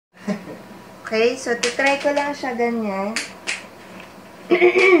Okay, so titry ko lang siya ganyan.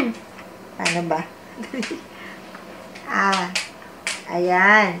 Paano ba?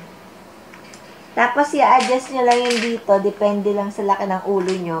 Ayan. Tapos, i-adjust nyo lang yung dito. Depende lang sa laki ng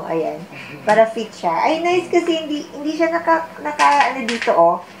ulo nyo. Ayan. Para fit siya. Ay, nice kasi hindi siya ano dito,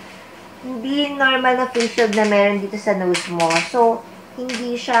 oh. Hindi normal na face shield na meron dito sa nose mo. So,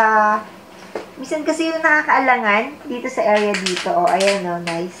 hindi siya... Minsan kasi yung nakakaalangan dito sa area dito, oh. Ayan, oh.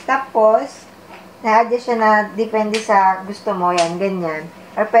 Nice. Tapos, na-adjust siya na depende sa gusto mo. Yan, ganyan.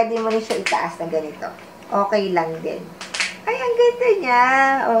 Or pwede mo rin siya itaas na ganito. Okay lang din. Ay, ang ganda niya.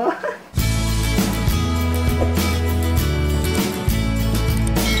 Oh.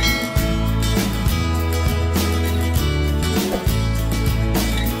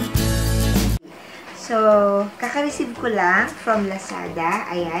 So, kaka-receive ko lang from Lazada.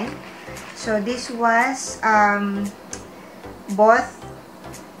 Ayan. So, this was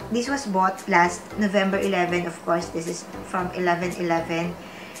bought last November 11. Of course, this is from 11/11.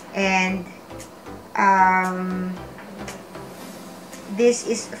 And this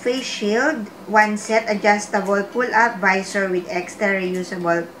is face shield, 1 set, adjustable pull-up visor with extra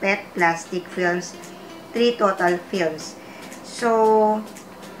reusable PET plastic films, 3 total films. So,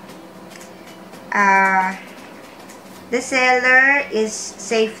 the seller is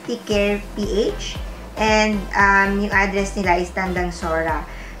Safety Care PH, and yung address nila is Tandang Sora.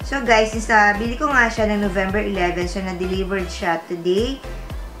 So guys, bili ko nga siya ng November 11, so na-delivered siya today,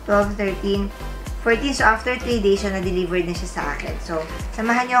 12, 13, 14, so after 3 days, so na-delivered na siya sa akin. So,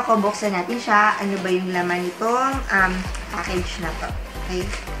 samahan niyo ako, buksan natin siya, ano ba yung laman nitong package na to. Okay?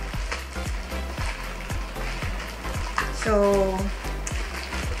 So,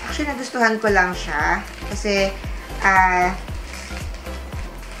 actually, nagustuhan ko lang siya. Kasi,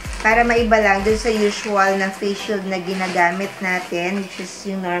 para maiba lang dun sa usual na face shield na ginagamit natin, which is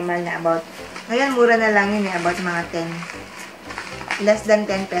yung normal na about, ngayon, mura na lang yun about mga 10, less than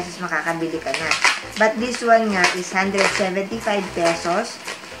 10 pesos makakabili ka na. But this one nga is 175 pesos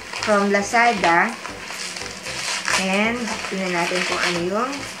from Lazada. And, tingnan natin kung ano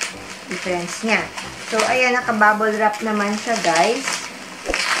yung difference niya. So, ayan, naka-bubble wrap naman siya, guys.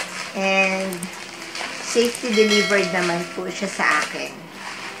 And, safety delivered naman po siya sa akin.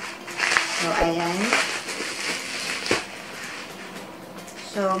 So, ayan.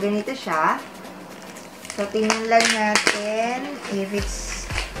 So, ganito siya. So, tingnan lang natin if it's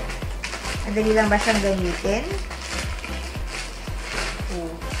madali lang ba siyang gamitin.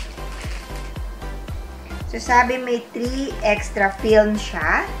 So, sabi may 3 extra film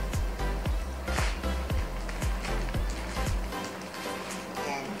siya.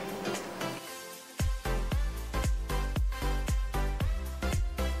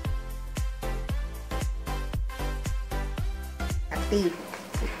 Tape.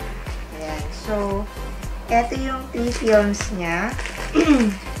 Ayan. So, eto yung 3 films niya.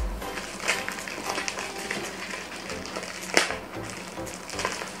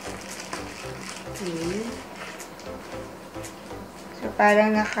 Okay. So,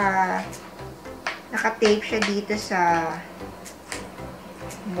 parang naka-tape siya dito sa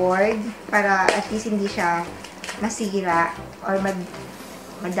board para at least hindi siya masira or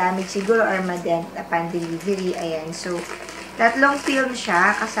madamage siguro or madent upon delivery. Ayan. So, 3 film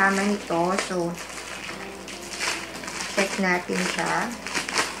siya kasama nito. So, check natin siya.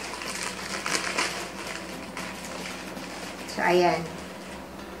 So, ayan.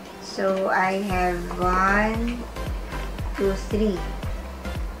 So, I have 1, 2, 3.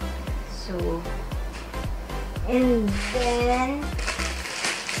 So, and then,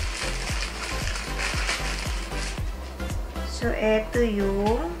 so, eto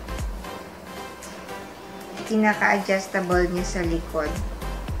yung pinaka-adjustable niya sa likod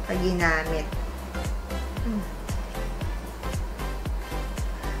pag ginamit.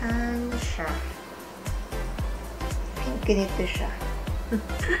 Ano siya? Ganito siya.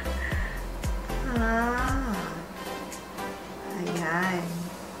 Ayan.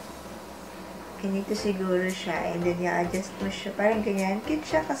 Ganito siguro siya. And then, i-adjust mo siya. Parang ganyan. Cute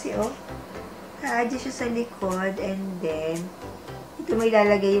siya kasi, oh. I-adjust siya sa likod. And then, ito may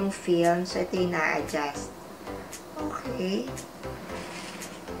lalagay yung film. So, ito yung na-adjust. Okay.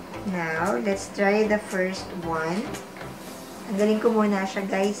 Now, let's try the first one. Tanggalin ko muna siya,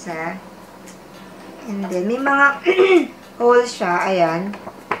 guys, ha. And then, may mga holes siya. Ayan.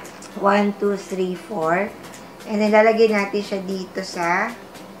 1, 2, 3, 4. And then, lalagay natin siya dito sa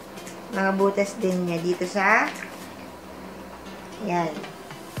mga butas din niya. Dito sa ayan.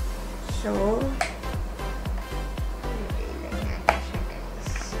 So,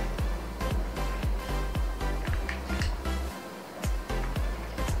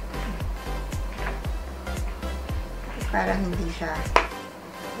 Para hindi siya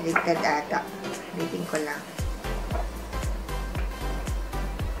baligtad ata. Ulitin ko lang.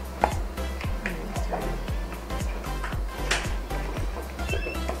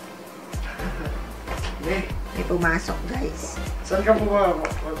 May pumasok, guys. Saan ka po ba?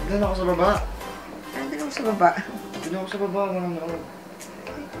 Doon ako sa baba. Nandun ako sa baba. Doon ako sa baba, manonood.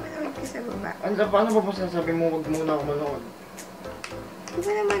 Manood ka sa baba. Paano ba po sinasabi mo huwag muna ako manood? Hindi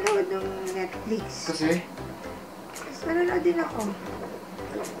ba na manood ng Netflix? Kasi? Tapos manonood din ako.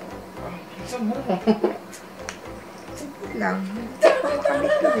 Saan mo? Saglit lang.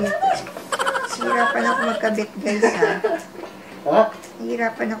 Makabit ko eh. Hihirapan ako magkabit, guys, ha? Ha?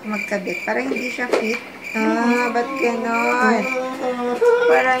 Hihirapan ako magkabit. Para hindi siya fit. Ba't ganon?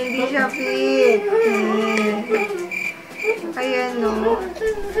 Para hindi siya fit. Kaya, no?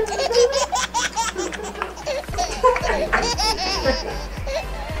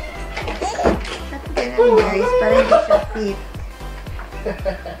 Ba't ganon, guys? Para hindi siya fit.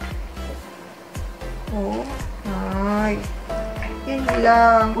 Oh. Ay. Yun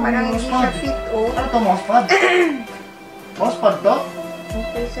lang. Parang hindi siya fit, oh. Ano to, mousepad? Mousepad to?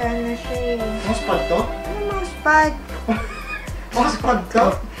 Okay, sana siya eh. Mousepad to? Ano mousepad? Mousepad to?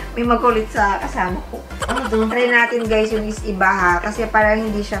 May magulit sa kasama ko. Ano to? Try natin guys yung is-iba ha. Kasi parang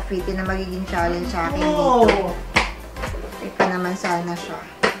hindi siya fit. Yun na magiging challenge sa akin dito. Try pa naman sana siya.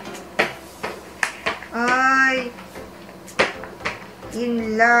 Ay.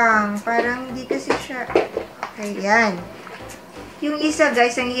 Yun lang. Parang hindi kasi siya. Okay, yan. Yung isa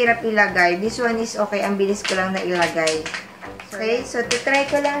guys, ang hirap ilagay. This one is okay. Ang bilis ko lang na ilagay. Okay, so titry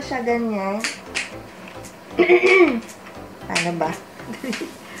ko lang siya ganyan. Paano ba?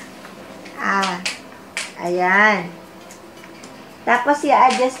 Ayan. Tapos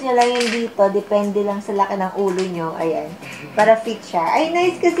i-adjust nyo lang yung dito. Depende lang sa laki ng ulo nyo. Ayan. Para fit siya. Ay,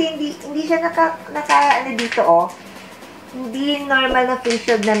 nice kasi hindi siya ano dito, oh. Hindi normal na face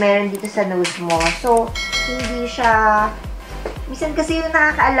shield na meron dito sa nose mo. So, hindi siya... Minsan kasi yung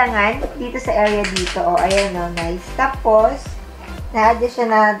nakakaalangan dito sa area dito. Oh, ayan, oh, nice. Tapos, na-adjust siya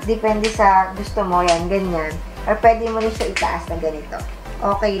na depende sa gusto mo. Yan, ganyan. Or pwede mo rin siya itaas na ganito.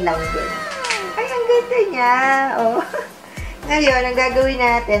 Okay lang din. Ay, ang ganda niya. Oh. Ngayon, ang gagawin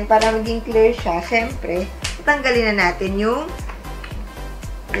natin para maging clear siya, syempre, tanggalin na natin yung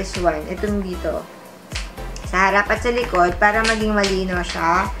this one. Itong dito. Sa harap at sa likod para maging malino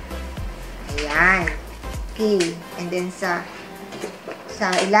siya. Ayan. Okay. And then sa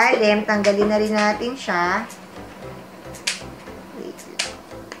ilalim, tanggalin na rin natin siya. Wait lang.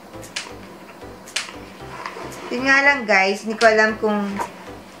 Yun nga lang guys, hindi ko alam kung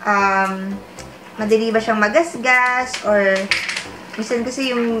madali ba siyang magasgas or minsan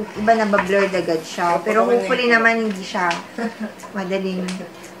kasi yung iba nabablurred agad siya. Pero hopefully naman hindi siya madaling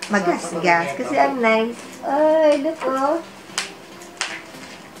magasgas. Kasi ang nice. Ay, look oh.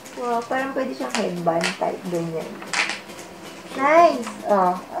 Wow, parang pwede siyang headband type. Ganyan. Nice.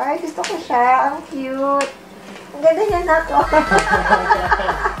 Oh. Ay, gusto ko siya. Ang cute. Ang ganda niya na ako.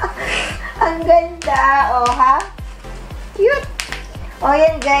 Ang ganda. Oh, ha? Cute. Oh,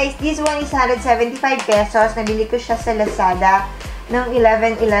 yan guys. This one is 175 pesos. Nabili ko siya sa Lazada ng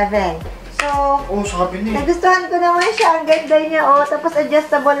 11.11. So, oh, sabi niya. nagustuhan ko naman siya. Ang ganda niya, oh. Tapos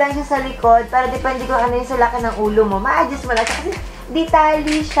adjustable lang siya sa likod para depende kung ano yung sa laki ng ulo mo. Ma-adjust mo lang siya kasi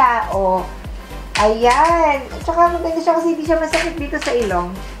detalye siya, oh. Ayan. At saka maganda siya kasi hindi siya masakit dito sa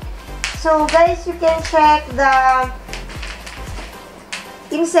ilong. So, guys, you can check the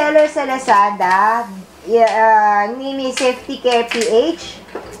in seller sa Lazada. Name is Safety Care PH.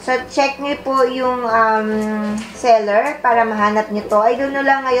 So, check nyo po yung seller para mahanap nyo to. I don't know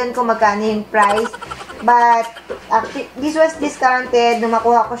lang ngayon kung magkano yung price. But, this was discounted. Nung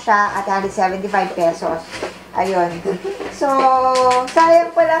makuha ko siya at 175 pesos. Ayun. So,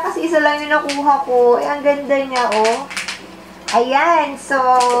 sayang pala kasi isa lang yung nakuha ko. Eh, ang ganda niya, oh. Ayan. So,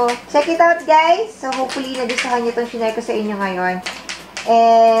 check it out, guys. So, hopefully, nagustuhan nyo itong shinare ko sa inyo ngayon.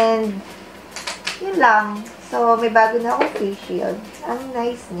 And, yun lang. So, may bago na akong face shield. Ang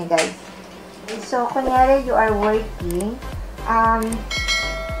nice niya, guys. So, kunyari you are working,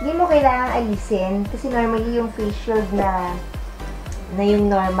 hindi mo kailangan alisin. Kasi normally yung face shield na yung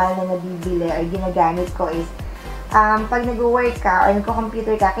normal na nabibili or ginagamit ko is, pag nag-work ka or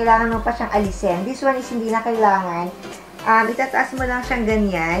nagko-computer ka, kailangan mo pa siyang alisin. This one is hindi na kailangan. Itataas mo lang siyang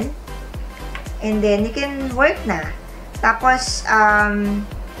ganyan. And then, you can work na. Tapos,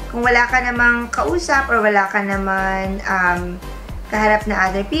 kung wala ka namang kausap or wala ka naman kaharap na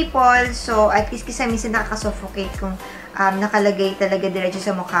other people, so at least kasi minsan nakaka-suffocate kung nakalagay talaga diretso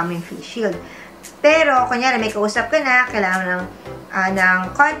sa mukha mo yung face shield. Pero, kunyari may kausap ka na, kailangan ng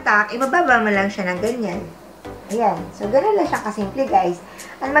contact, ibababa mo lang siya ng ganyan. Ayan. So, ganun lang siya kasimple, guys.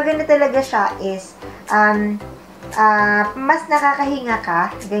 Ang maganda talaga siya is, mas nakakahinga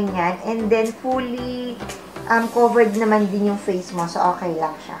ka, ganyan, and then fully covered naman din yung face mo, so okay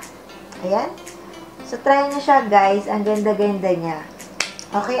lang siya. Ayan. So, try nyo siya, guys. Ang ganda-ganda niya.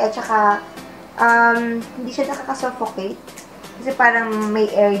 Okay, at saka, hindi siya nakaka-suffocate. Kasi parang may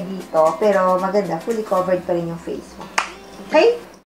air dito, pero maganda, fully covered pa rin yung face mo. Okay?